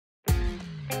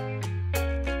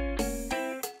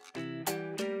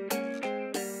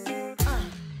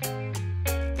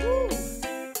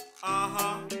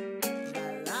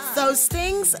those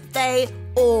things they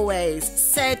always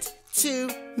said to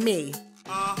me.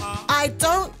 I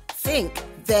don't think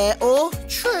they're all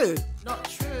true. Not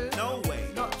true. No way.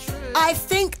 Not true. I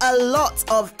think a lot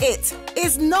of it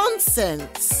is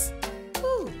nonsense.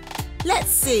 Ooh. Let's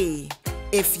see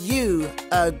if you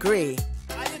agree.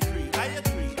 I agree. I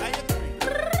agree. I agree.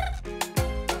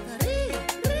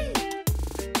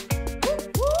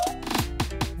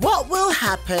 What will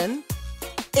happen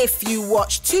if you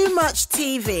watch too much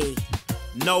TV?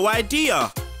 No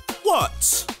idea.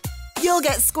 What? You'll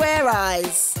get square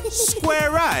eyes.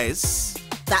 Square eyes?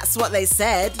 That's what they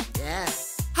said. Yeah.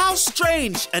 How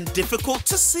strange and difficult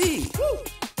to see.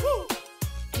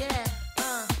 Yeah.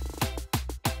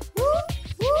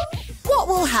 What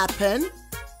will happen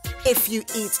if you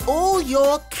eat all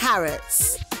your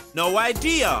carrots? No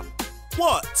idea.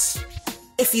 What?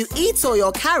 If you eat all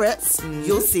your carrots,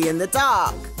 you'll see in the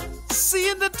dark. See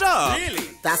in the dark? Really?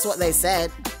 That's what they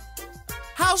said.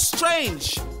 How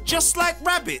strange. Just like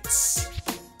rabbits.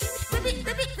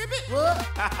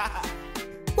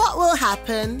 What will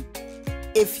happen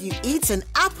if you eat an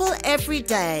apple every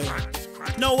day?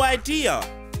 No idea.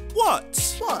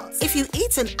 What? What? If you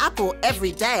eat an apple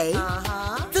every day,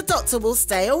 the doctor will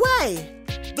stay away.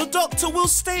 The doctor will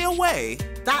stay away.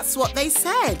 That's what they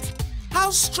said.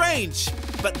 How strange.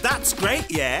 But that's great,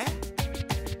 yeah?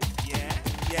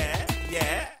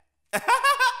 Yeah.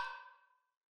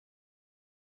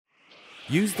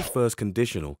 Use the first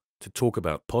conditional to talk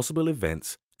about possible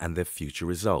events and their future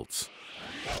results.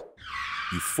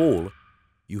 You fall,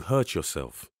 you hurt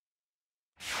yourself.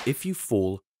 If you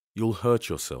fall, you'll hurt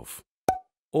yourself.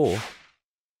 Or,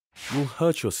 you'll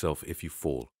hurt yourself if you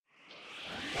fall.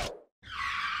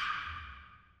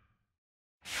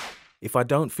 If I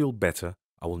don't feel better,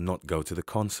 I will not go to the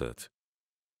concert.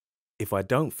 If I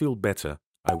don't feel better,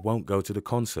 I won't go to the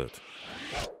concert.